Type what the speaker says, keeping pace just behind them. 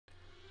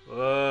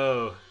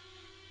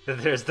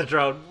There's the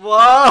drone.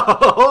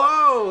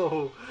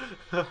 Whoa!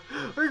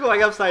 We're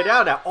going upside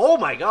down now. Oh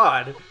my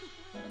god!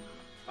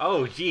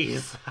 Oh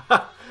jeez.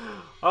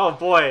 Oh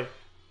boy.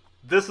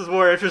 This is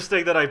more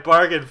interesting than I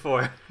bargained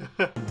for.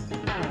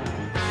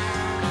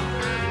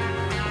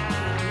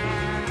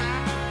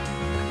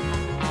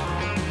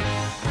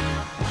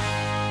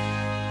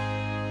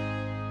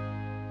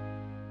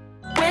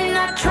 When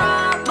our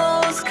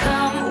troubles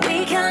come,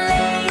 we can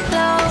lay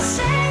low.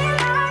 Say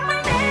it like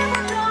we're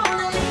never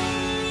gonna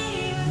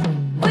leave.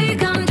 We're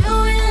gonna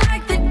do it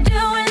like they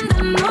do in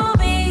the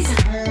movies.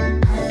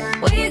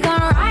 We're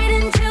gonna ride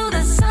into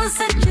the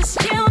sunset,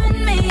 just you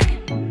and me.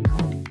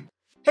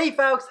 Hey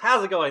folks,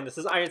 how's it going? This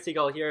is Iron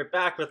Seagull here,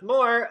 back with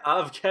more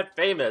of Get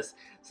Famous.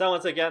 So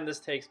once again, this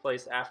takes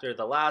place after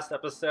the last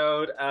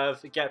episode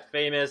of Get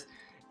Famous,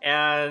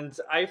 and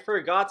I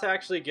forgot to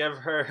actually give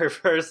her her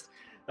first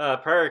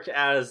perk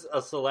as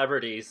a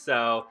celebrity,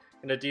 so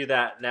I'm gonna do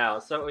that now.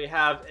 So what we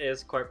have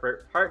is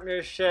corporate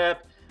partnership,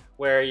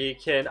 where you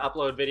can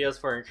upload videos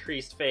for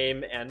increased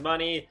fame and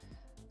money.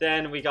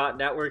 Then we got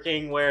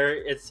networking, where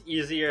it's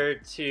easier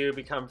to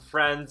become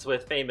friends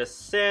with famous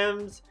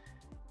Sims.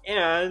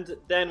 And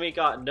then we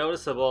got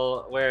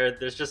noticeable, where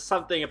there's just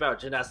something about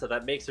Janessa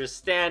that makes her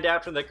stand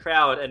out from the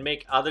crowd and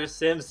make other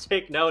Sims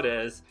take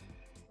notice.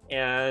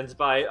 And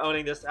by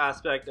owning this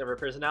aspect of her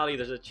personality,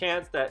 there's a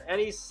chance that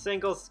any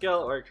single skill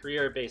or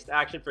career-based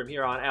action from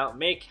here on out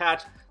may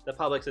catch the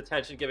public's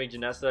attention, giving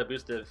Janessa a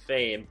boost of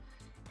fame.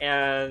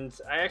 And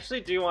I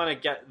actually do want to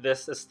get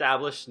this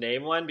established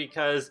name one,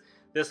 because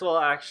this will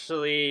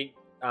actually,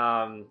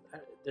 does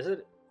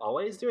it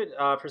always do it?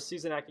 For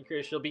season acting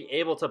career, she'll be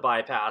able to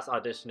bypass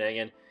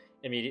auditioning and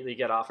immediately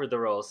get offered the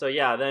role. So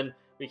yeah, then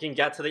we can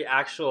get to the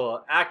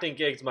actual acting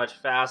gigs much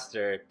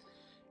faster.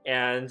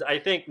 And I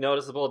think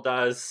noticeable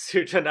does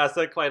suit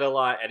Janessa quite a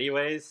lot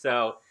anyways,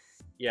 so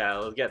yeah,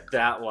 we'll get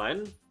that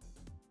one.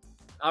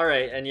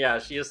 Alright, and yeah,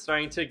 she is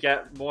starting to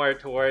get more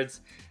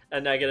towards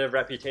a negative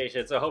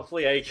reputation, so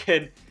hopefully I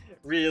can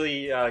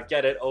really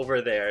get it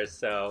over there.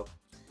 So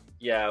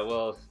yeah,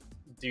 we'll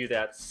do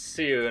that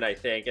soon, I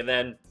think. And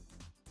then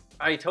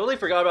I totally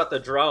forgot about the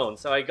drone,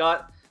 so I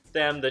got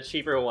them the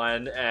cheaper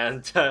one,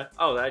 and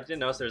oh, I didn't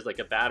notice there's like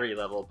a battery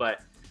level,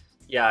 but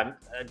yeah,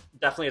 I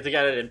definitely have to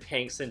get it in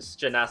pink, since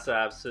Janessa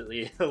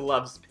absolutely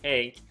loves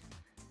pink.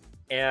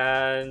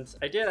 And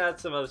I did add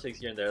some other things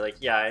here and there, like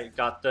yeah, I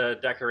got the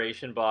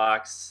decoration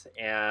box,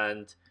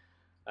 and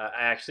I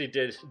actually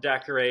did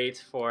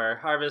decorate for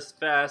Harvest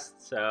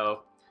Fest,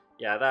 so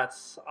yeah,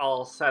 that's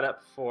all set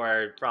up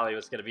for probably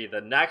what's going to be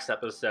the next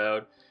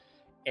episode.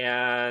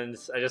 And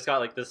I just got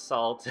like this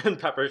salt and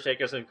pepper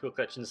shakers and cool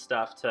kitchen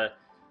stuff to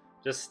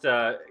just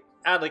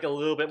add like a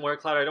little bit more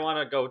clutter. I don't want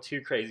to go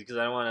too crazy because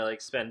I don't want to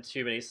like spend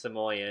too many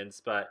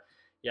simoleons, but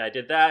yeah, I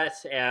did that.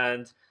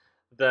 And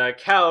the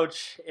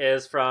couch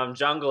is from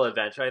Jungle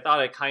Adventure. I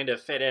thought it kind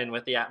of fit in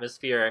with the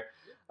atmosphere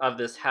of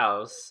this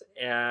house,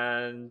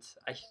 and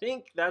I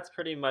think that's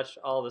pretty much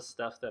all the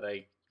stuff that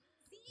I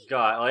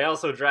got. I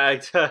also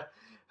dragged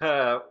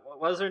what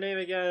was her name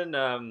again?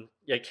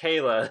 Yeah,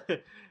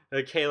 Kayla.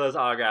 Kayla's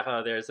autograph out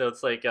of there, so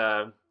it's like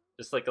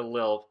just like a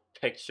little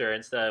picture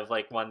instead of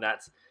like one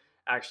that's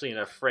actually in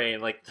a frame,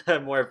 like the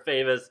more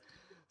famous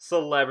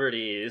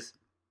celebrities.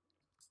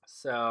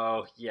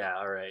 So yeah,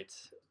 all right.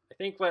 I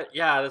think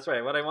yeah, that's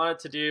right. What I wanted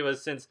to do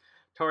was, since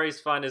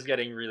Tori's fun is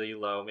getting really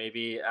low,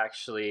 maybe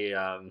actually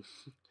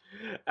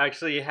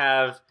actually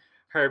have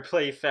her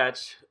play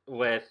fetch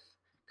with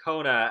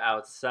Kona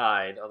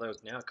outside. Although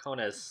now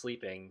Kona is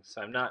sleeping,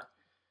 so I'm not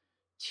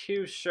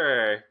too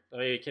sure.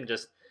 Maybe we can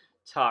just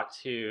talk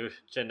to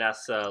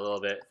Janessa a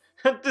little bit.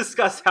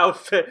 Discuss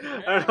outfit.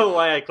 I don't know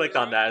why I clicked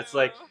on that. It's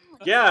like,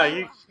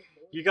 yeah,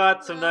 you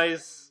got some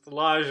nice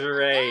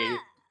lingerie.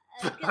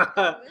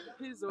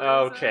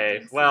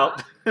 Okay, well.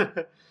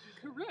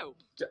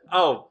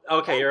 Oh,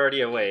 okay, you're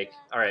already awake.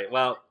 Alright,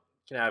 well,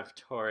 you can have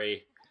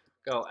Tori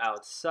go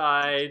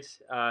outside.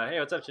 Hey,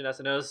 what's up,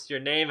 Janessa? Notice your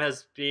name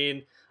has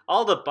been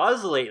all the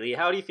buzz lately.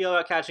 How do you feel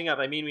about catching up?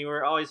 I mean, we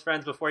were always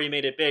friends before you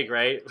made it big,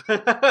 right?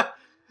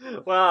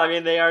 Well, I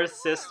mean, they are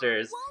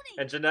sisters.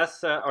 And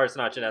Janessa, or it's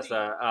not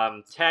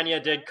Janessa, Tanya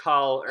did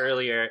call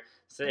earlier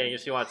saying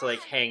she wants to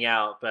like hang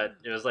out, but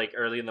it was like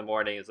early in the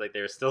morning. It's like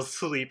they were still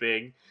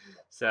sleeping.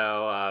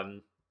 So,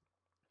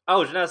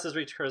 oh, Janessa's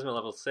reached charisma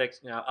level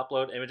 6. Now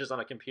upload images on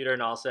a computer,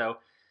 and also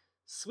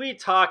sweet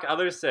talk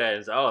other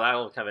Sims. Oh, that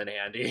will come in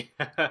handy.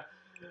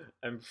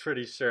 I'm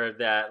pretty sure of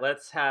that.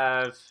 Let's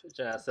have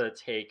Janessa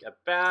take a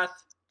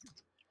bath.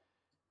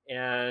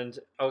 And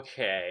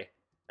okay,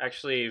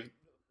 actually,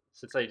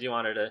 since I do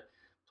want her to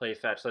play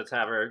fetch, let's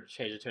have her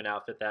change it to an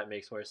outfit that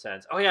makes more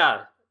sense. Oh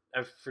yeah,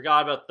 I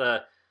forgot about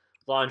the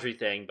laundry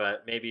thing,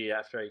 but maybe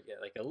after I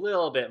get like a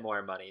little bit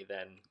more money,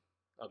 then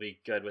I'll be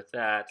good with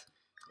that.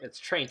 It's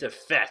trained to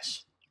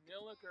fetch.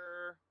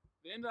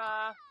 And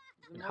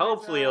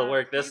hopefully it'll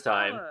work this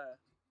time.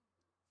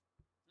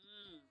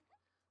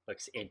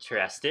 Looks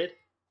interested.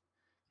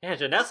 Yeah,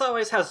 Janessa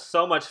always has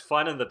so much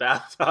fun in the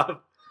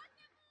bathtub.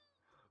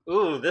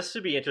 Ooh, this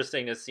should be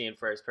interesting to see in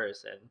first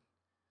person.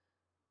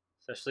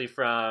 especially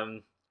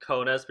from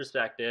Kona's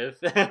perspective.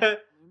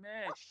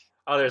 Mesh.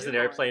 Oh, there's an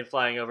airplane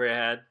flying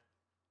overhead.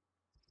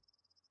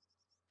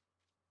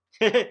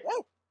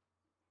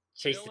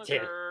 Chase the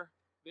tail.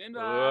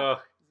 Whoa.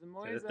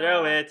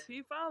 Throw it.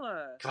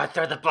 Come on,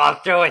 throw the ball,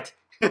 throw it.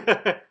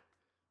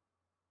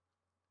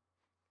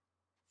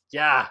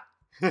 Yeah.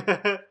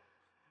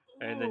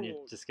 And then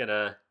you're just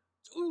gonna.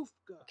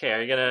 Okay,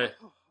 are you gonna?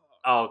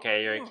 Oh,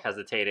 okay, you're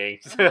hesitating.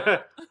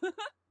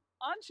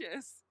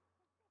 Anxious.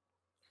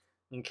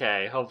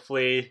 Okay,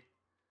 hopefully.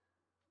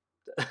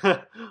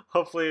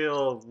 Hopefully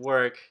it'll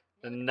work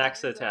the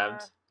next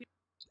attempt.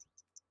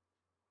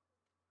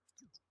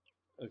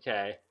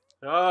 Okay.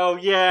 Oh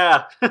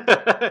yeah.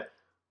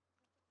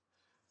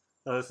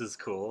 Oh, this is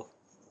cool.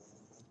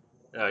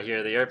 Oh,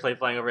 here the airplane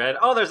flying overhead.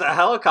 Oh, there's a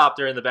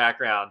helicopter in the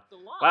background.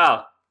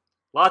 Wow,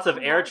 lots of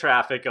air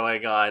traffic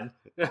going on.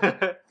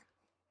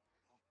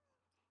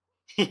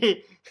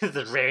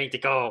 It's raring to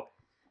go.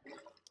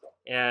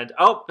 And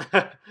oh,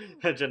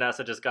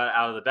 Janessa just got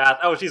out of the bath.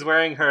 Oh, she's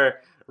wearing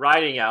her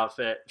riding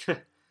outfit.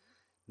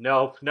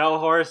 Nope, no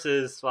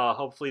horses. Well,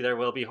 hopefully there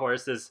will be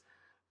horses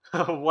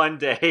one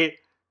day.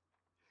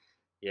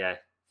 Yeah,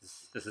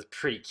 this is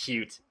pretty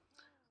cute.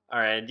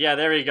 Alright, yeah,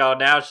 there we go.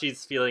 Now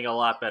she's feeling a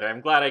lot better.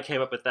 I'm glad I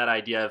came up with that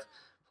idea of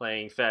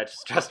playing fetch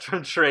just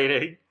from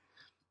training.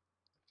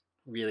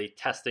 Really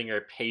testing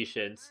her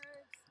patience.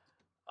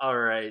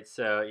 Alright,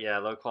 so yeah,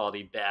 low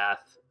quality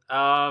bath.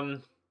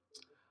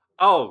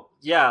 Oh,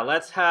 yeah,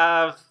 let's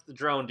have the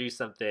drone do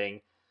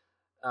something.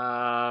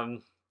 Ooh,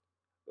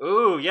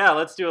 yeah,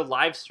 let's do a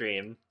live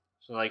stream.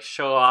 So, like,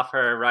 show off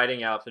her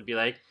riding outfit and be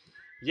like,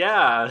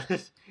 yeah,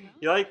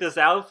 you like this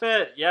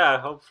outfit?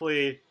 Yeah,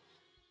 hopefully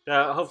you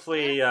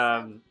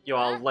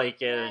all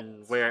like it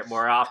and wear it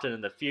more often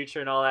in the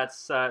future and all that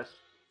stuff.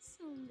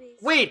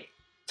 Wait,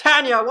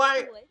 Tanya,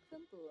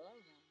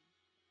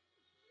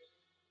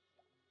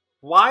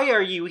 why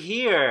are you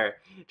here?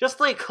 Just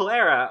like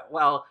Clara.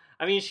 Well,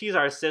 I mean, she's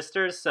our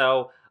sister,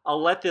 so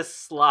I'll let this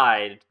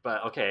slide.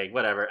 But okay,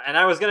 whatever. And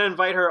I was gonna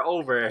invite her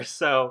over,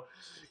 so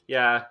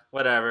yeah,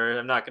 whatever.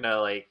 I'm not gonna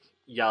like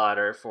yell at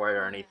her for it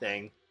or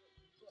anything.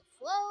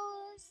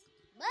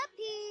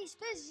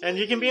 And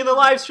you can be in the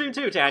live stream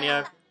too,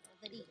 Tanya.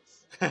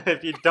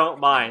 If you don't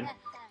mind.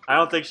 I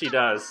don't think she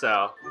does,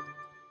 so.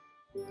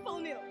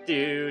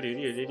 Do.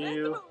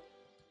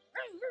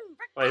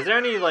 Wait, is there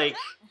any, like...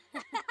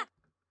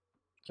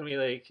 Can we,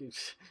 like...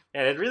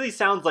 Man, it really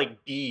sounds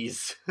like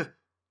bees.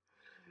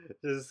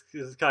 This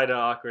is kind of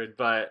awkward,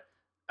 but...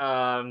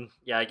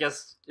 yeah, I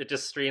guess it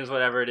just streams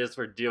whatever it is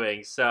we're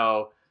doing,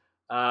 so...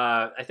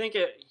 I think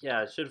it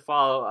should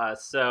follow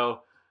us,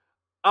 so...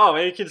 Oh,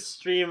 maybe we can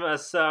stream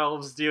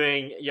ourselves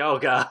doing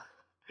yoga.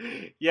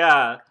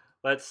 Yeah,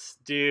 let's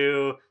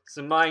do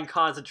some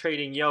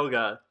mind-concentrating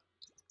yoga.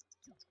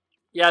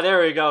 Yeah, there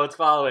we go. It's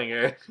following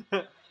her.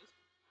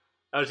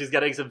 Oh, she's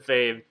getting some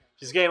fame.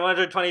 She's getting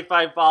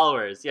 125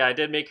 followers. Yeah, I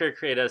did make her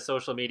create a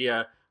social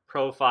media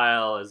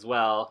profile as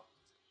well.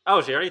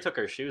 Oh, she already took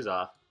her shoes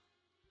off.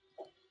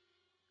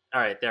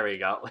 Alright, there we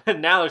go.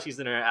 Now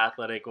she's in her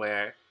athletic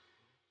wear.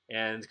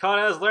 And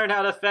Kona has learned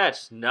how to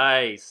fetch.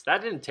 Nice.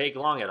 That didn't take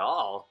long at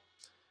all.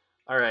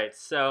 Alright,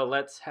 so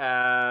let's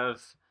have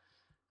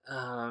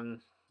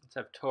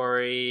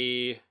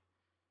Tori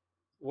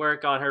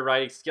work on her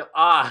writing skill.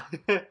 Ah!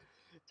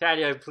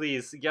 Tanya,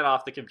 please get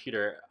off the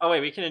computer. Oh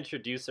wait, we can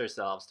introduce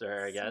ourselves to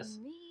her, I guess.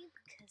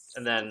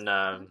 And then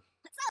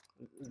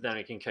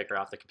we can kick her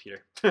off the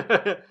computer.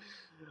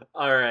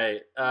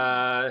 Alright.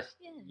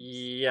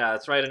 Yeah,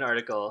 let's write an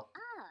article.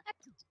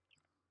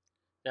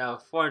 Now,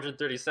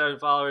 437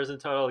 followers in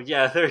total.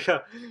 Yeah, there we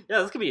go.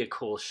 Yeah, this could be a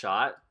cool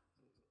shot.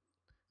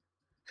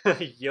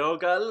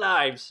 Yoga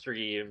live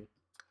stream.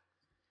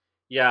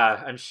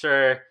 Yeah, I'm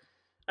sure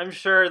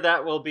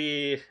that will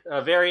be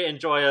very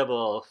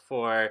enjoyable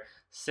for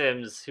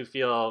Sims who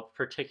feel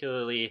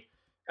particularly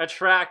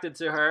attracted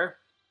to her.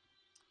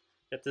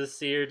 Get to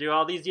see her do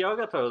all these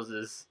yoga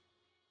poses.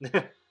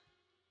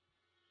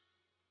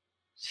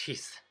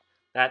 Jeez,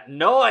 that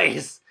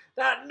noise!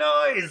 That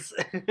noise!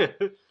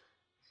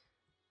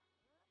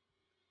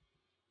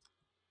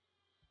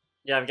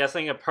 Yeah, I'm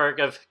guessing a perk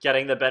of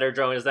getting the better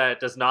drone is that it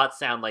does not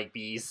sound like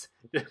bees.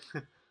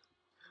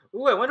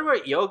 Ooh, I wonder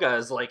what yoga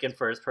is like in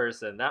first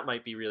person. That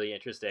might be really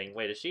interesting.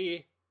 Wait, is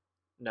she?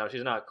 No,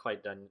 she's not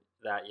quite done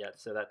that yet,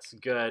 so that's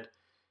good.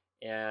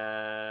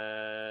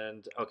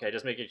 And okay,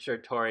 just making sure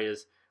Tori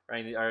is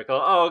writing the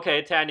article. Oh,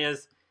 okay,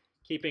 Tanya's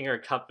keeping her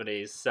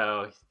company,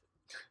 so...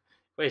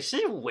 Wait, is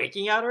she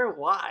winking at her?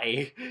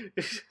 Why?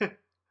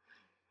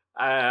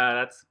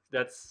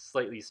 That's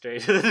slightly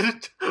strange.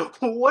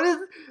 What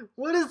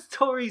is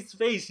Tori's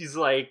face? She's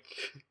like,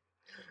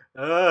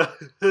 I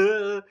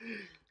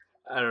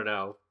don't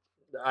know.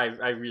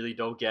 I really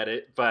don't get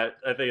it, but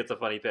I think it's a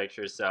funny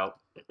picture. So,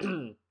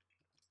 all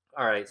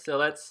right. So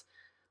let's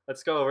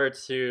go over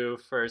to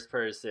first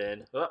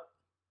person. Oh,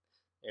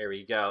 there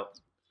we go.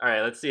 All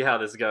right. Let's see how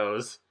this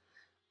goes.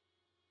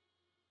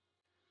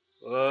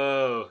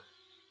 Whoa.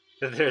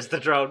 There's the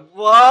drone.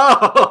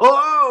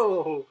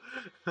 Whoa!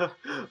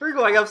 We're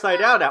going upside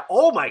down now.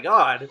 Oh my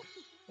god.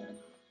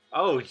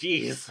 Oh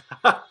jeez.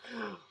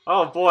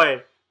 Oh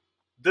boy.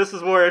 This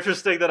is more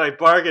interesting than I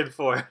bargained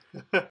for.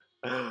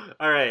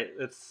 Alright,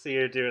 let's see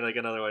her doing like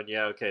another one.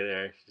 Yeah, okay,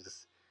 there. She's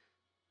just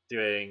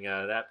doing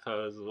that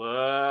pose.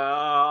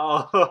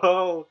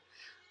 Whoa.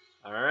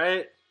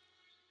 Alright.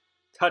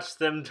 Touch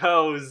them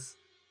toes.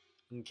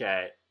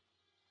 Okay.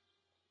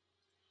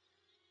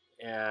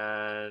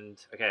 And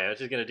okay, what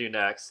she's gonna do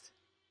next?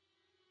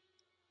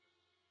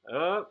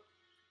 Oh,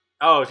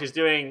 she's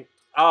doing.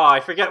 Oh,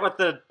 I forget what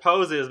the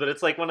pose is, but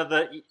it's like one of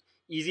the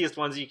easiest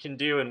ones you can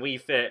do in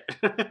Wii Fit.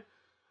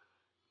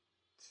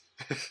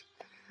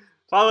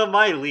 Follow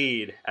my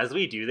lead as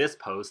we do this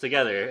pose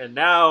together. And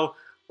now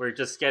we're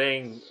just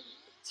getting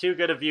too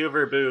good a view of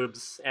her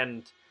boobs,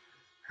 and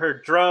her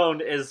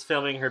drone is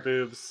filming her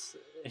boobs.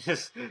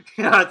 It's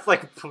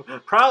like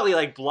probably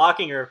like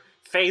blocking her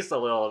face a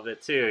little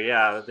bit too.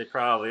 Yeah, they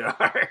probably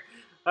are.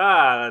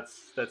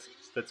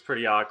 That's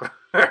pretty awkward.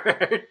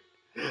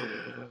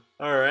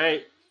 All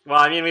right. Well,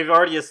 I mean, we've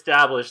already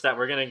established that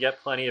we're gonna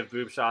get plenty of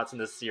boob shots in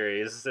this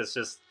series.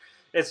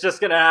 It's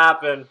just gonna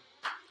happen.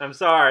 I'm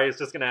sorry, it's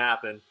just gonna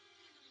happen.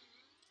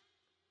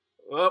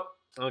 Whoop.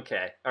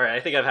 Okay. All right. I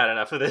think I've had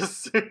enough of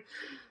this.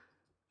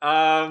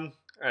 All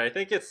right. I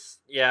think it's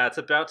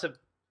about to.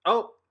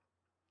 Oh,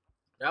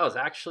 that was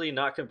actually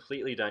not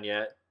completely done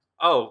yet.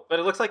 Oh, but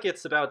it looks like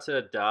it's about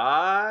to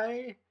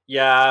die.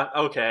 Yeah,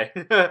 okay.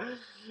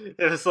 It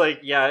was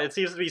like, yeah, it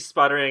seems to be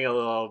sputtering a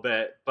little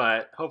bit,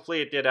 but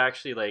hopefully it did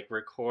actually, like,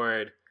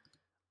 record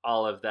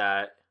all of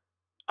that.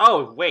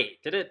 Oh,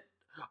 wait, did it?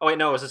 Oh, wait,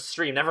 no, it was a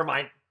stream. Never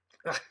mind.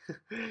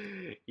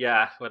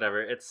 Yeah,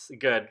 whatever. It's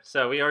good.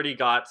 So we already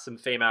got some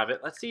fame out of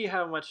it. Let's see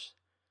how much...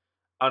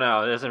 Oh,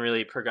 no, it doesn't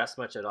really progress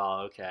much at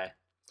all. Okay.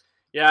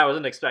 Yeah, I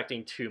wasn't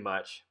expecting too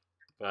much.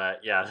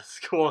 But yeah, that's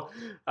cool.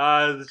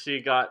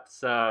 She got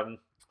some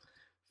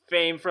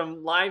fame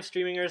from live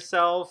streaming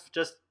herself,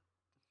 just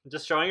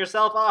showing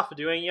herself off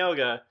doing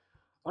yoga.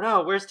 Oh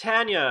no, where's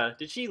Tanya?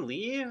 Did she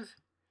leave?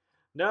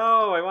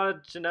 No, I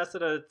wanted Janessa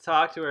to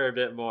talk to her a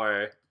bit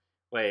more.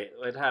 Wait,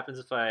 what happens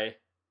if I...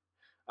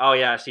 Oh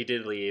yeah, she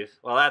did leave.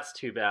 Well, that's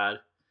too bad.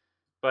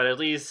 But at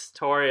least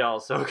Tori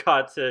also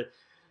got to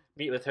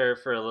meet with her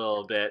for a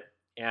little bit.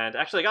 And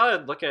actually, I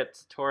gotta look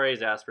at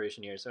Tori's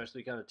aspiration here. So I'm supposed to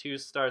become a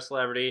 2-star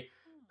celebrity.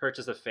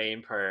 Purchase a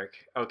fame perk.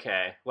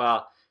 Okay,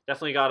 well,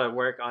 definitely got to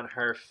work on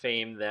her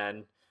fame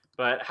then.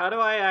 But how do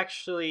I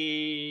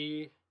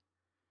actually...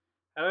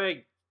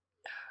 I'm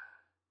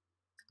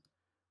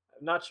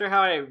not sure how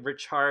I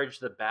recharge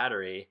the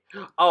battery.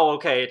 Oh,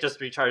 okay, it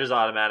just recharges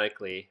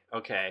automatically.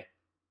 Okay.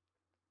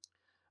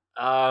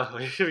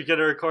 We should get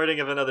a recording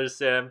of another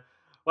sim.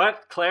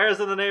 What? Claire's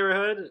in the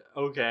neighborhood?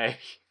 Okay.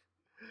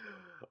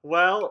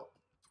 Well...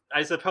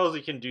 I suppose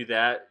we can do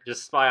that.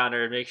 Just spy on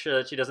her and make sure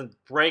that she doesn't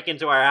break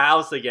into our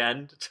house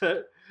again.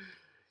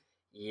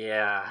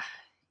 Yeah.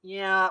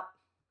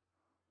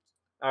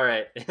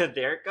 Alright,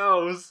 there it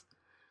goes.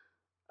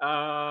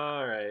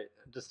 Alright,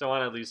 just don't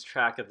want to lose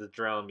track of the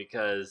drone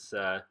because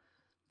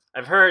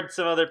I've heard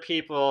some other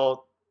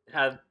people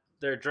had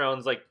their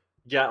drones like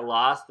get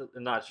lost.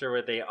 I'm not sure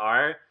where they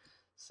are.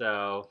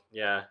 So,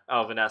 yeah.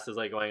 Oh, Vanessa's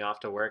like going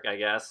off to work, I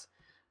guess.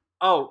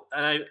 Oh,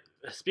 and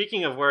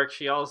speaking of work,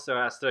 she also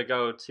has to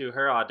go to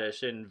her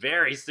audition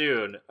very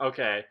soon.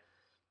 Okay.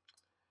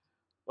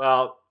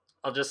 Well,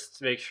 I'll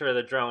just make sure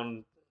the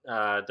drone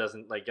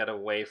doesn't like get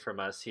away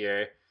from us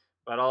here.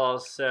 But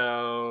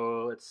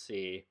also, let's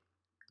see.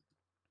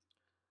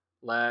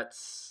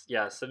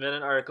 Submit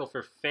an article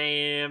for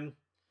fame.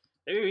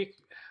 Maybe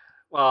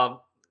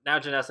well, now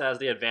Janessa has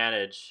the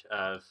advantage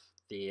of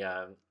the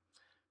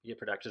media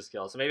production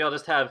skills. So maybe I'll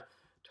just have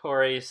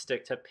Tori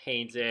stick to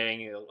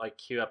painting, like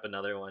queue up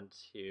another one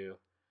too.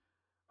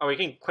 Oh, we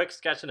can quick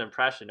sketch an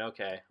impression.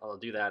 Okay, I'll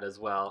do that as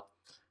well.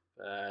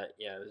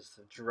 Yeah, there's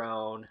a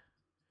drone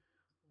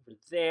over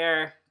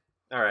there.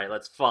 All right,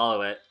 let's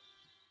follow it.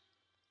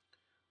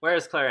 Where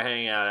is Claire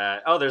hanging out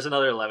at? Oh, there's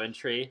another lemon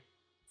tree.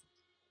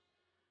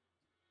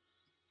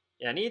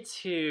 Yeah, I need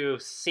to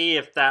see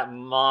if that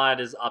mod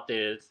is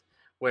updated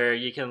where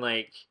you can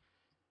like,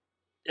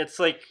 it's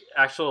like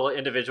actual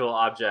individual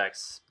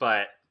objects,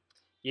 but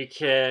you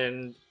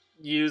can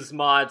use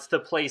mods to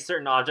place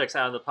certain objects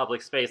out in the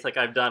public space, like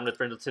I've done with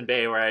Brindleton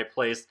Bay, where I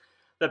placed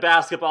the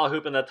basketball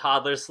hoop and the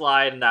toddler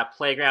slide and that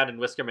playground in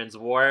Whiskerman's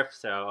Wharf.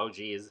 So, oh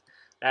geez,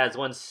 that is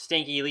one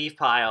stinky leaf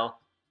pile.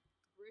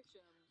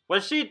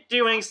 Was she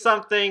doing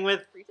something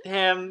with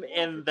him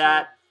in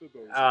that?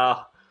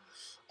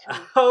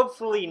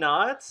 Hopefully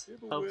not.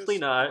 Hopefully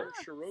not.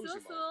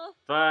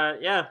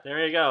 But yeah,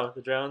 there you go.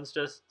 The drone's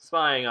just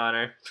spying on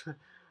her.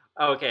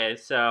 Okay,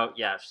 so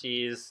yeah,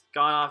 she's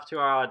gone off to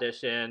our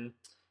audition,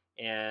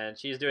 and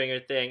she's doing her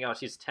thing. Oh,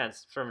 she's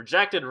tense. From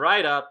rejected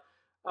write-up.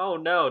 Oh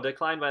no,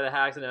 declined by the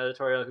hacks and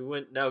editorial who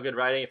wouldn't know good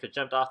writing if it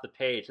jumped off the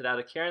page. Without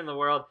a care in the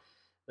world,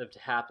 lived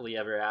happily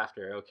ever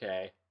after.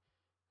 Okay.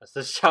 That's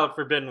to shout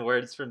forbidden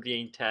words from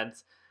being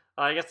tense.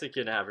 I guess I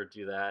can have her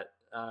do that.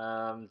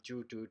 Oh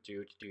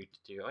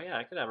yeah,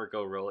 I could have her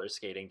go roller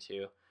skating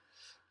too.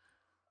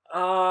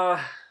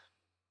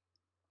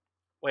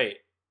 Wait,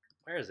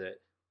 where is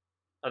it?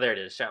 Oh, there it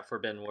is. Shout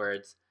forbidden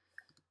words.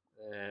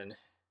 Then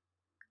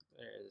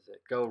where is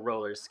it? Go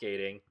roller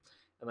skating.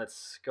 And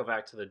let's go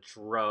back to the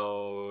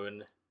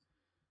drone.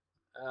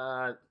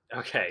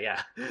 Okay,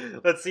 yeah.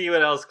 Let's see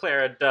what else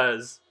Clara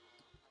does.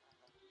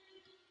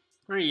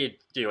 What are you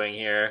doing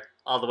here?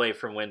 All the way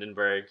from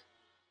Windenburg.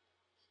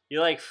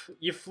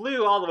 You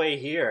flew all the way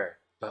here.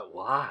 But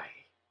why?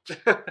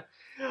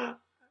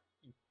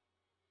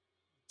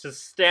 To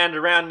stand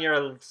around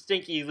your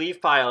stinky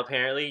leaf pile,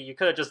 apparently. You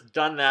could have just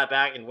done that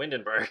back in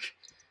Windenburg.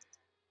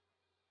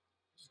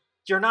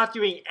 You're not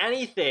doing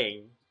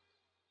anything!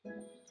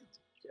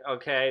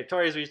 Okay,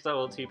 Tori's reached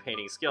level 2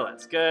 painting skill.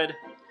 That's good.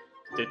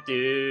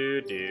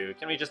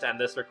 Can we just end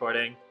this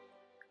recording?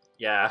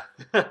 Yeah.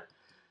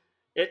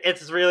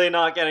 It's really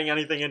not getting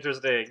anything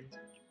interesting.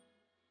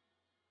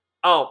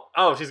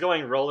 Oh, she's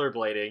going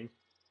rollerblading.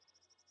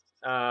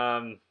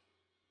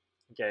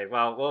 Okay,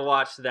 well, we'll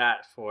watch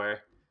that for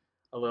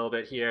a little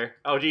bit here.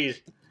 Oh,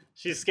 geez.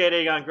 She's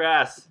skating on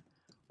grass.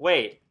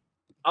 Wait.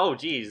 Oh,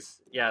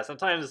 geez. Yeah,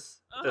 sometimes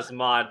this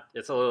mod,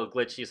 it's a little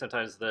glitchy.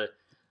 Sometimes the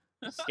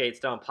skates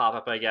don't pop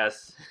up, I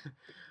guess.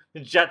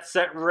 Jet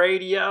Set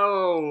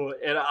Radio!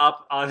 And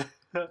up on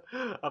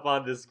up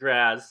on this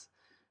grass.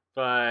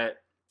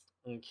 But,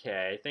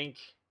 okay, I think...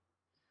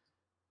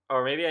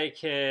 Or maybe I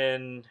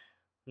can...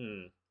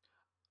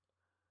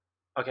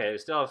 Okay, we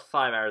still have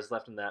 5 hours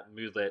left in that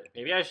moodlet.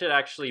 Maybe I should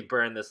actually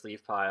burn this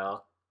leaf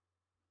pile.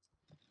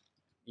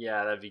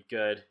 Yeah, that'd be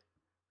good.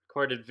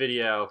 Recorded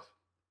video.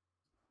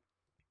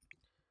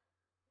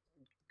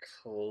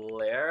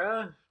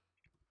 Clara?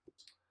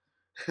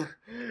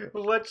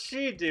 What's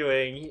she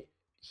doing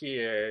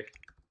here?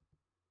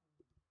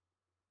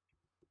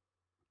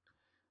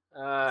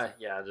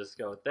 Yeah, just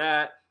go with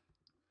that.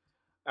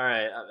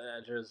 Alright,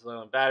 is low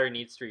on battery,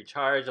 needs to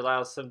recharge,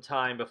 allows some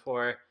time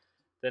before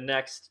the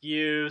next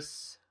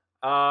use.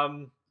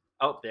 Oh,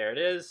 there it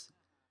is.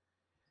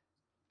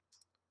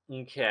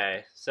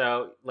 Okay,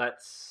 so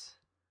let's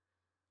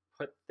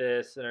put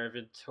this in our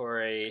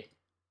inventory.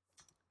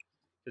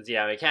 Because,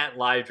 yeah, we can't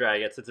live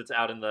drag it since it's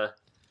out in the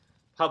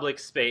public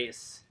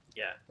space.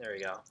 Yeah, there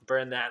we go.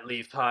 Burn that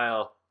leaf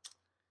pile.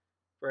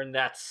 Burn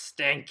that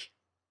stink.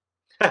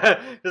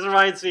 This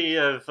reminds me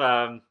of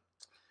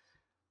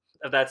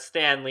that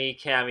Stan Lee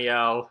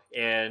cameo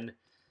in,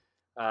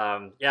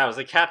 yeah, it was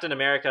like Captain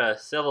America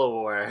Civil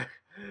War,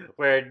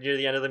 where near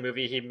the end of the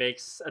movie he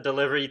makes a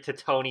delivery to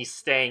Tony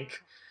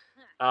Stank.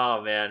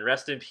 Oh man,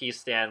 rest in peace,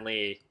 Stan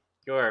Lee.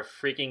 You're a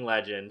freaking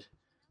legend.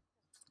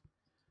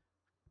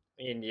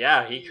 I mean,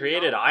 yeah, he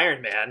created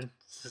Iron Man.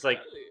 This is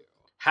like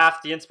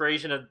half the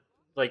inspiration of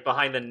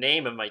behind the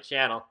name of my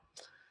channel.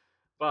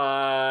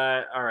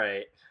 But all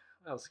right,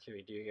 what else can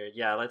we do here?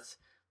 Yeah, let's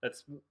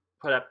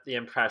put up the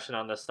impression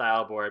on the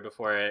style board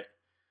before it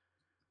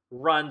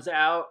runs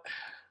out.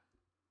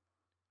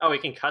 Oh, we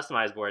can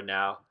customize board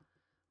now.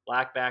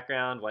 Black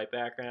background, white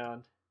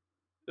background.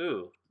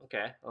 Ooh,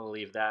 okay, I'll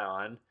leave that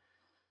on.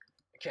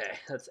 Okay,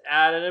 let's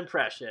add an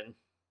impression.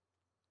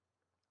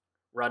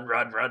 Run,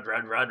 run, run,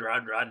 run, run,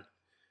 run, run.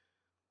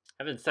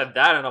 Haven't said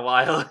that in a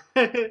while.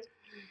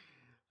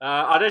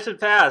 Audition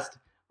passed.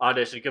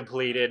 Audition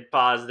completed.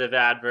 Positive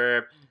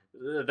adverb.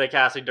 The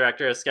casting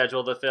director has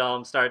scheduled the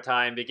film. Start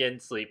time, begin,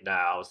 sleep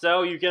now.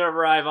 So you can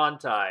arrive on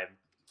time.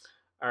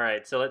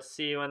 Alright, so let's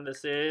see when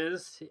this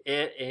is.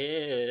 It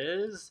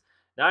is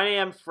 9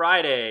 a.m.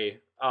 Friday.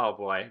 Oh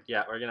boy.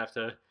 Yeah, we're going to have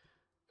to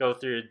go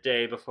through a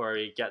day before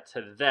we get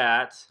to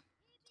that.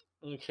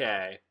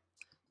 Okay.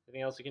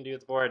 Anything else we can do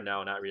with the board?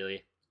 No, not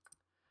really.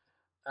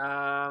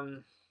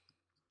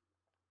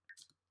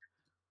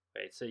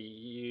 Wait, so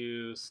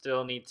you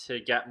still need to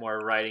get more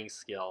writing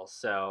skills.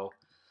 So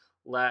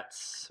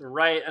let's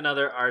write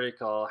another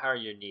article. How are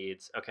your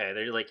needs? Okay,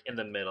 they're like in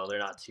the middle. They're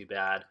not too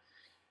bad.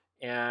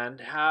 And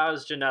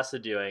how's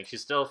Janessa doing?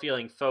 She's still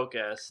feeling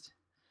focused.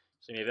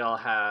 So maybe I'll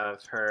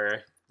have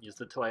her use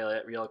the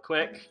toilet real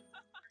quick.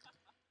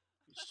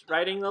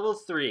 Writing level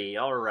 3.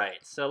 All right.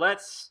 So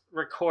let's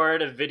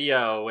record a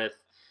video with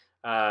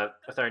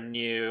our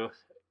new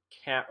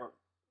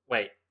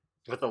wait,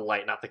 with the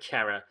light, not the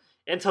camera.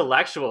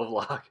 Intellectual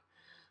vlog.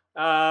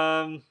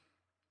 I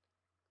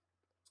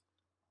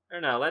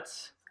don't know.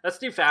 Let's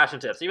do fashion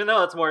tips, even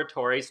though it's more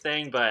Tori's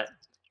thing. But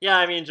yeah,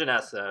 I mean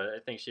Janessa, I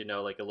think she'd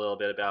know like a little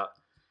bit about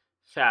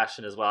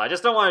fashion as well. I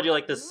just don't want to do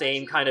like the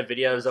same kind of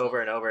videos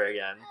over and over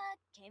again.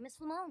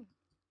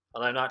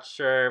 Although I'm not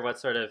sure what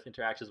sort of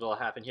interactions will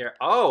happen here.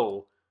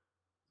 Oh,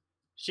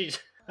 she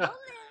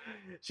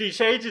she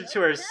changed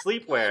into her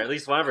sleepwear, at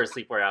least one of her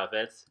sleepwear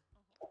outfits.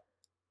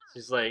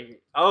 She's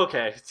like, oh,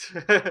 okay.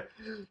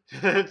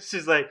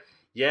 She's like,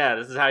 yeah,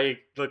 this is how you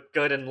look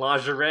good in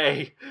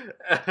lingerie.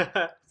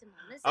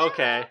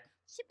 Okay.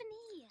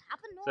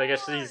 So I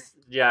guess she's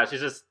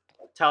just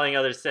telling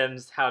other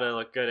Sims how to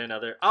look good in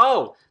other...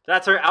 Oh,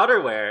 that's her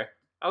outerwear.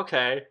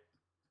 Okay.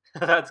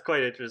 That's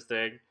quite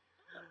interesting.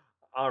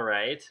 All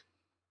right.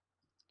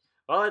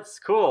 Well, that's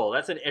cool.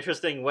 That's an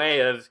interesting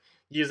way of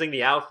using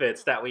the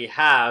outfits that we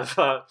have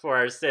for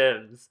our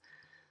Sims.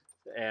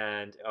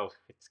 And oh,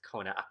 what's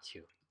Kona up to?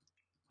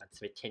 Want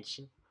some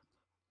attention?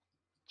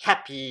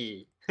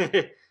 Happy.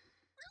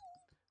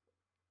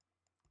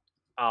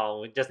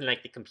 Oh, it doesn't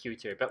like the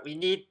computer, but we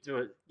need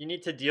to. You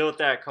need to deal with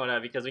that, Kona,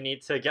 because we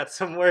need to get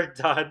some work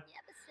done.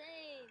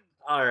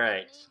 All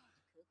right.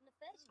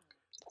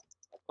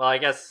 Well, I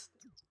guess.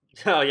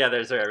 Oh yeah,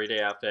 there's her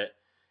everyday outfit.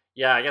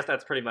 Yeah, I guess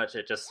that's pretty much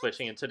it. Just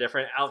switching into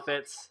different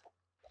outfits.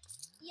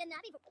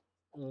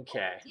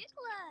 Okay.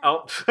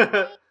 Oh.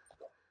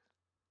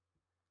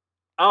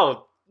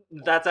 Oh,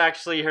 that's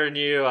actually her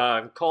new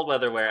cold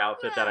weather wear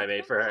outfit that I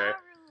made for her.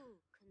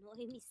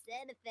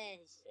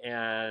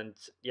 And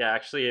yeah,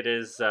 actually it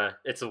is,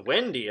 it's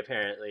windy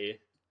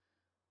apparently.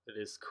 It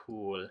is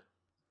cool.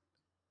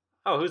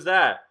 Oh, who's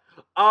that?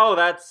 Oh,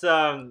 that's,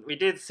 we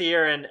did see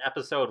her in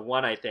episode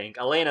 1, I think.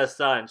 Elena's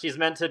son. She's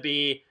meant to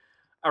be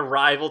a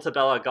rival to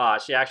Bella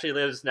Goth. She actually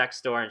lives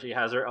next door and she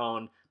has her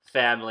own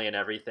family and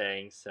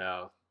everything,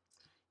 so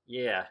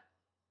yeah.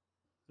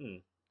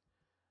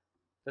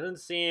 Doesn't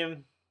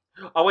seem...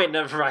 Oh wait,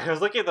 never mind. I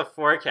was looking at the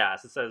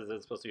forecast. It says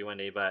it's supposed to be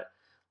windy, but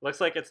looks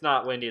like it's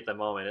not windy at the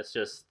moment. It's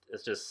just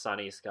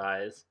sunny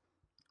skies.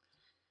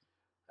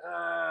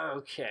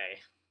 Okay.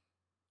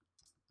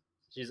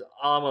 She's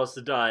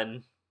almost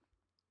done.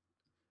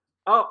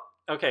 Oh,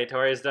 okay.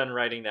 Tori's done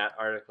writing that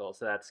article,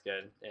 so that's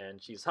good.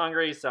 And she's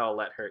hungry, so I'll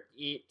let her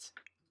eat.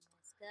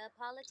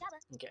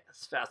 Okay,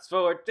 let's fast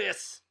forward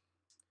this.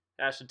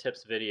 Fashion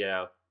tips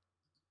video.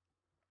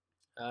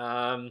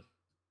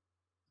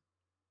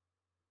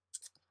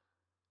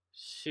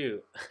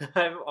 Shoot.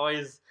 I'm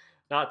always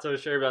not so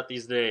sure about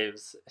these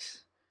names.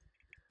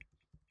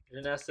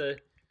 Vanessa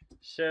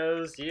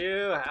shows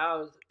you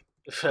how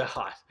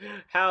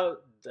how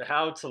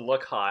to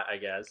look hot, I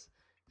guess.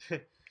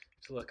 To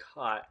look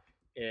hot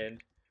in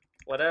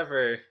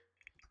whatever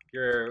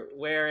you're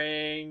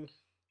wearing,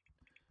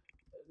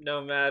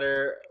 no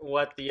matter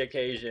what the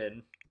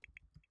occasion.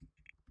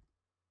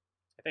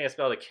 I think I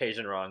spelled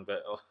occasion wrong,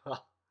 but oh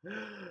well.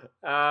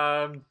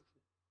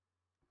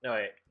 No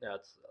wait, no,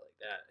 it's like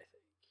that, I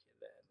think.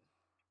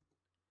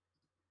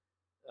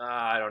 And then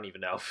I don't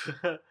even know.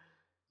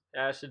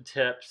 Fashion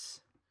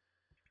tips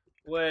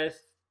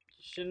with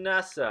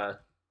Shanessa.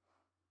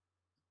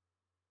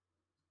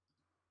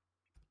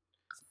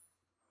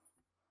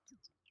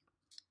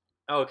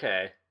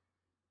 Okay.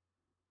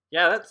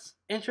 Yeah, that's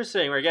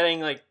interesting. We're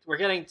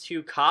getting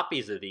 2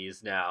 copies of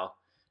these now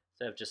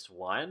instead of just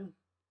one,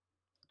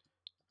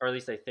 or at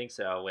least I think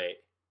so. Wait.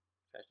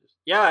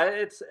 Yeah,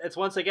 it's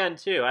once again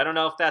 2. I don't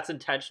know if that's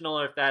intentional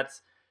or if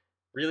that's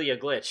really a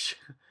glitch.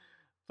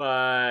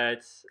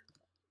 But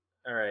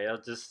all right,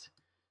 I'll just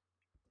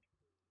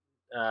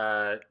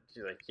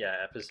do like, yeah,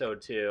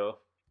 episode 2.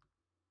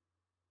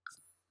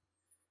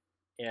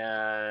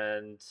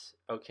 And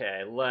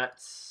okay,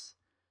 let's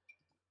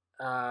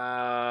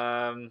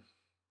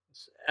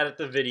edit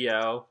the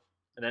video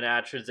and then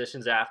add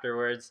transitions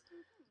afterwards,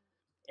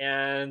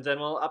 and then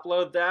we'll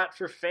upload that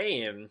for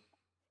fame.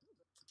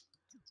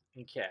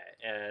 Okay,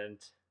 and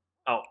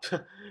oh,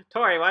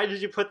 Tori, why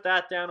did you put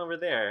that down over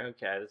there?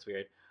 Okay, that's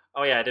weird.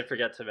 Oh yeah, I did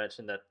forget to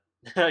mention that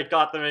I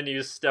got them a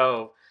new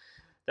stove.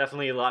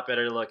 Definitely a lot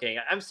better looking.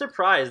 I'm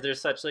surprised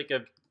there's such like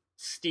a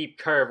steep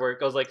curve where it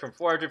goes like from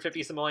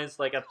 450 simoleons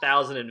to like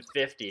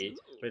 1,050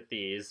 with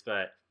these,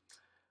 but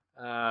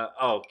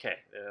okay.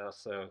 I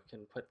also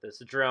can put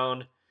this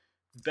drone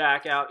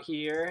back out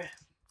here.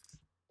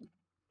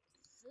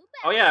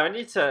 Oh yeah, I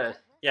need to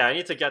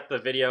get the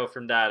video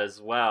from that as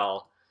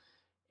well.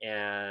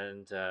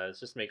 And let's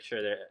just make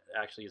sure there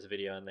actually is a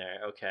video in there.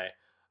 Okay.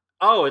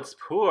 Oh, it's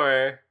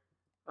poor.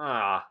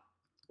 Ah.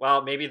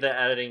 Well, maybe the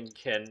editing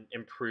can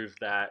improve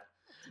that.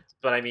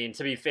 But I mean,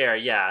 to be fair,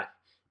 yeah.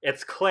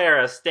 It's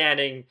Clara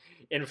standing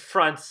in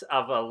front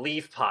of a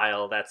leaf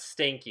pile that's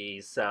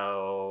stinky,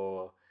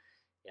 so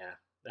yeah.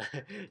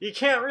 You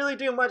can't really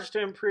do much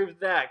to improve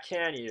that,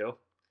 can you?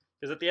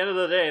 Because at the end of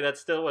the day, that's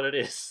still what it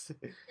is.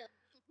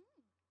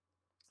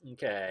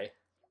 Okay.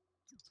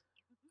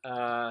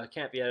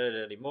 Can't be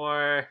edited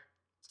anymore.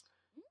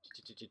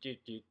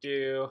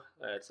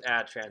 Let's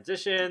add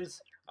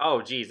transitions.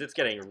 Oh, geez, it's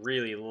getting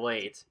really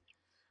late.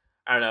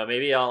 I don't know,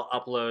 maybe I'll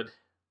upload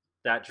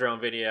that drone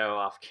video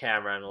off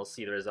camera and we'll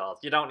see the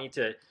results. You don't need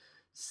to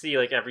see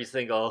like every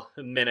single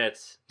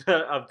minute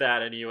of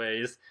that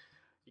anyways,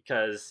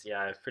 because yeah,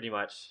 I've pretty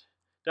much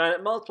done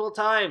it multiple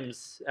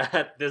times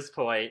at this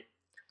point.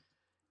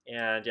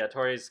 And yeah,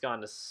 Tori's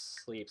gone to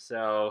sleep,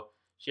 so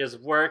she has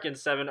work in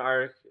 7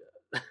 articles,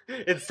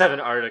 in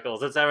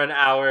 7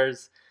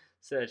 hours.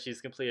 So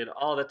she's completed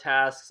all the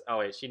tasks. Oh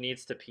wait, she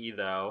needs to pee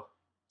though.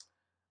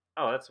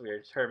 Oh, that's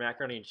weird. Her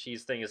macaroni and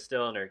cheese thing is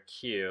still in her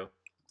queue.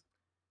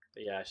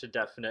 But yeah, I should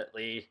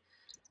definitely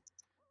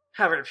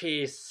have her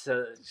pee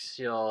so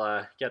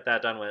she'll get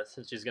that done with,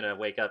 since she's gonna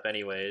wake up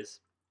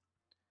anyways.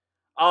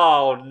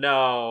 Oh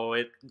no,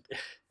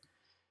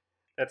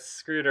 that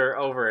screwed her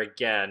over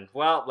again.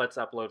 Well, let's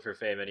upload for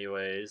fame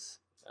anyways.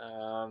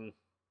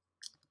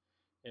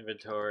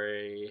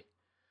 Inventory,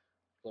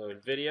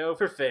 upload video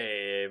for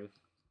fame.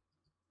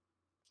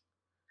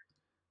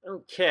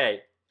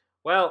 Okay.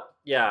 Well,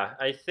 yeah,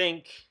 I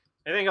think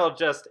I'll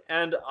just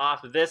end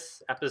off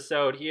this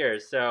episode here.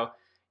 So,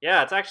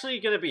 yeah, it's actually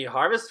going to be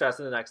Harvest Fest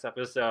in the next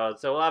episode.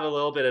 So we'll have a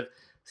little bit of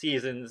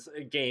seasons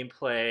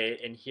gameplay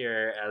in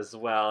here as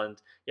well.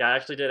 And yeah, I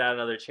actually did add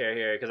another chair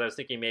here because I was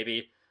thinking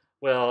maybe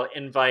we'll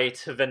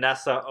invite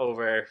Vanessa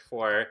over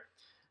for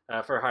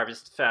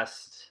Harvest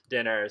Fest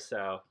dinner.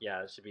 So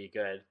yeah, it should be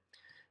good.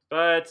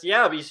 But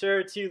yeah, be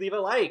sure to leave a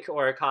like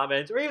or a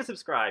comment or even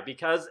subscribe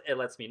because it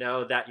lets me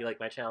know that you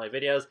like my channel and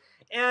videos,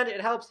 and it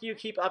helps you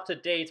keep up to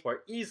date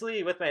more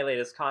easily with my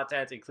latest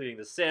content, including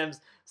The Sims,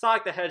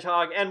 Sonic the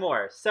Hedgehog, and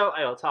more. So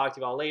I will talk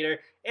to you all later,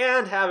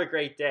 and have a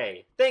great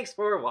day. Thanks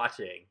for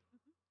watching.